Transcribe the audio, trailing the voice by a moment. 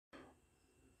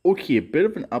Okay, a bit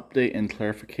of an update and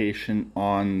clarification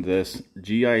on this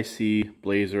GiO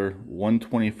Blazer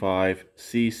 125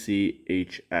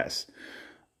 CCHS.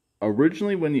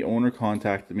 Originally, when the owner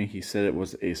contacted me, he said it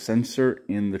was a sensor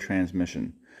in the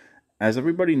transmission. As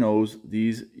everybody knows,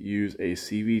 these use a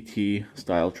CVT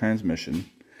style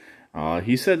transmission.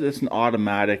 He said it's an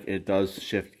automatic, it does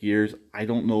shift gears. I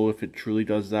don't know if it truly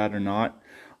does that or not.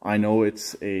 I know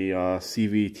it's a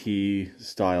CVT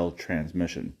style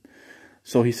transmission.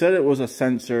 So he said it was a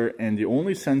sensor, and the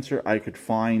only sensor I could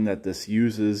find that this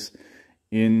uses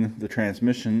in the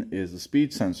transmission is the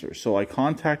speed sensor. So I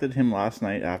contacted him last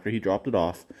night after he dropped it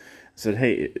off. I said,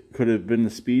 hey, it could have been the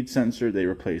speed sensor they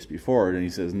replaced before. And he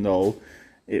says, no,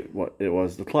 it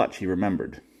was the clutch, he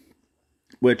remembered.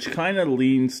 Which kind of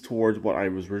leans towards what I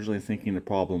was originally thinking the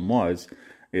problem was,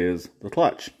 is the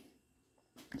clutch.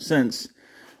 Since,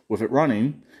 with it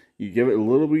running, you give it a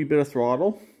little wee bit of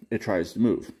throttle, it tries to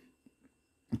move.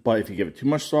 But if you give it too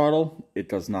much throttle, it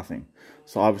does nothing.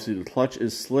 So obviously the clutch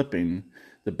is slipping.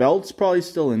 The belt's probably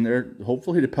still in there.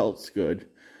 Hopefully the belt's good.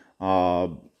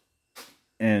 And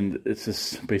it's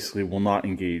just basically will not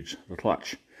engage the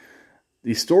clutch.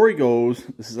 The story goes,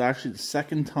 this is actually the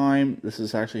second time this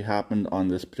has actually happened on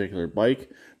this particular bike.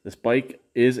 This bike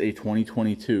is a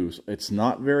 2022, so it's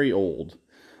not very old.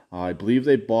 I believe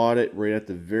they bought it right at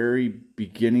the very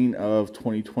beginning of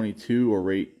 2022, or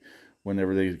right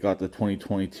whenever they got the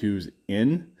 2022s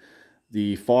in.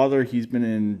 The father, he's been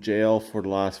in jail for the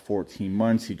last 14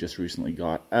 months. He just recently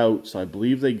got out. So I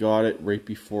believe they got it right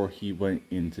before he went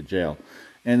into jail.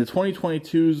 And the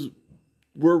 2022s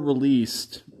were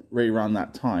released right around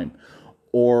that time.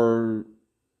 Or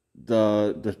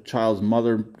the child's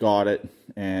mother got it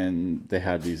and they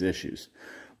had these issues.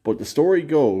 But the story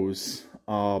goes,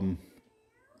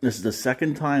 this is the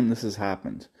second time this has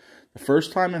happened. The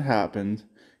first time it happened,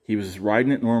 he was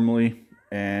riding it normally,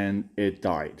 and it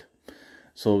died.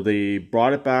 So they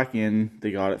brought it back in,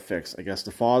 they got it fixed. I guess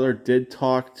the father did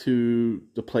talk to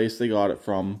the place they got it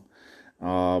from.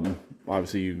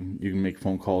 Obviously, you can make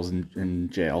phone calls in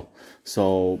jail.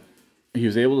 So he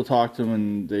was able to talk to him,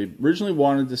 and they originally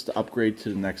wanted this to upgrade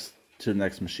to the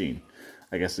next machine.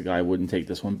 I guess the guy wouldn't take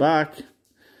this one back,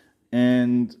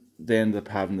 and they ended up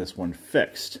having this one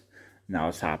fixed. Now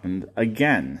it's happened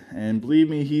again, and believe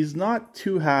me, he's not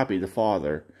too happy, the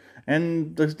father,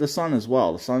 and the son as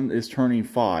well. The son is turning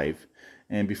 5,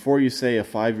 and before you say a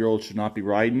 5-year-old should not be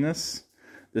riding this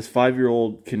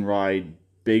 5-year-old can ride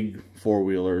big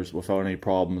four-wheelers without any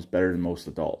problems better than most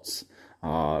adults.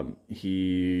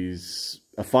 He's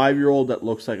a 5-year-old that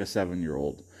looks like a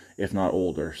 7-year-old, if not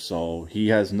older, so he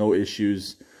has no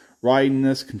issues riding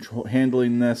this,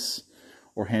 handling this,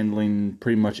 or handling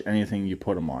pretty much anything you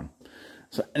put him on.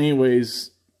 So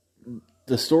anyways,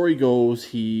 the story goes,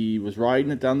 he was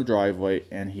riding it down the driveway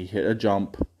and he hit a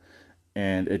jump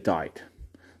and it died.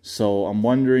 So I'm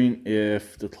wondering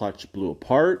if the clutch blew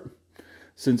apart.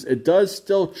 Since it does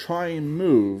still try and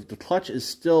move, the clutch is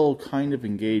still kind of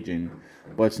engaging,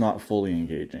 but it's not fully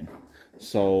engaging.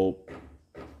 So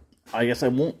I guess I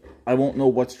won't know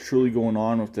what's truly going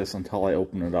on with this until I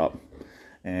open it up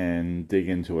and dig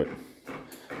into it.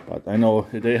 But I know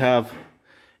they have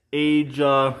age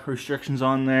restrictions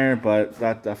on there, but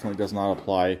that definitely does not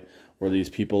apply where these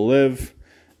people live,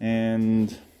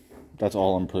 and that's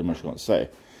all I'm pretty much going to say.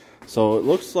 So it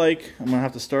looks like I'm going to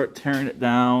have to start tearing it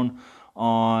down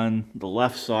on the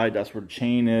left side. That's where the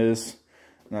chain is,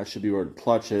 and that should be where the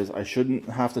clutch is. I shouldn't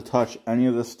have to touch any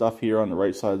of this stuff here on the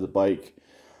right side of the bike.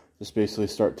 Just basically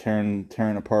start tearing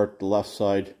apart the left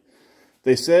side.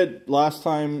 They said last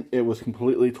time it was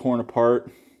completely torn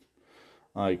apart,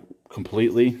 like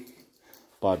completely,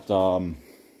 but I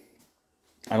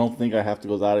don't think I have to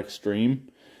go that extreme.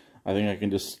 I think I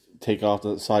can just take off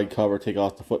the side cover, take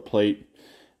off the foot plate,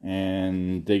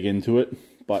 and dig into it.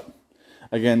 But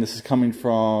again, this is coming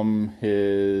from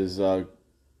his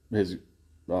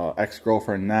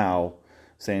ex-girlfriend now,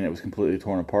 saying it was completely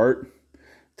torn apart,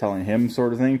 telling him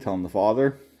sort of thing, telling the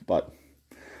father. But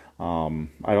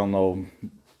I don't know.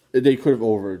 They could have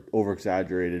over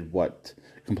exaggerated what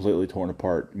completely torn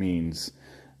apart means.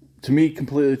 To me,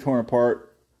 completely torn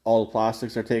apart, all the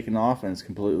plastics are taken off and it's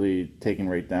completely taken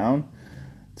right down.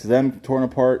 To them, torn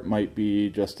apart might be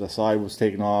just the side was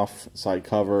taken off, side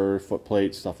cover, foot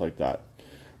plate, stuff like that.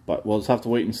 But we'll just have to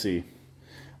wait and see.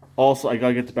 Also, I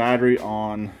gotta get the battery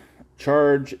on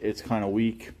charge. It's kind of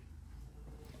weak.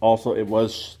 Also, it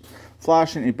was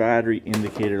flashing a battery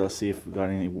indicator. Let's see if we got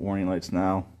any warning lights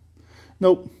now.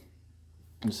 Nope.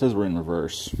 It says we're in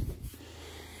reverse.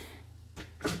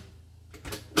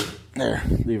 There,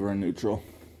 leave her in neutral.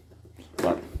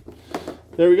 But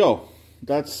there we go.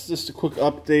 that's just a quick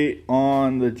update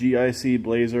on the GiO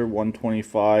Blazer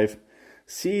 125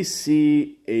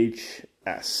 CCHS.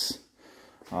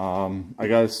 I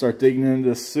gotta start digging into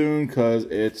this soon because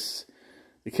it's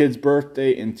the kid's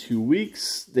birthday in 2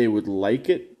 weeks. They would like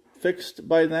it fixed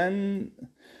by then.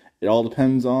 It all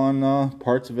depends on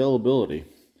parts availability,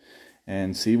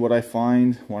 and see what I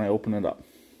find when I open it up.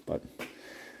 But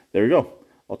there we go.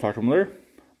 I'll talk to them later.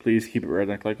 Please keep it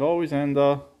redneck like always, and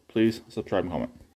please subscribe and comment.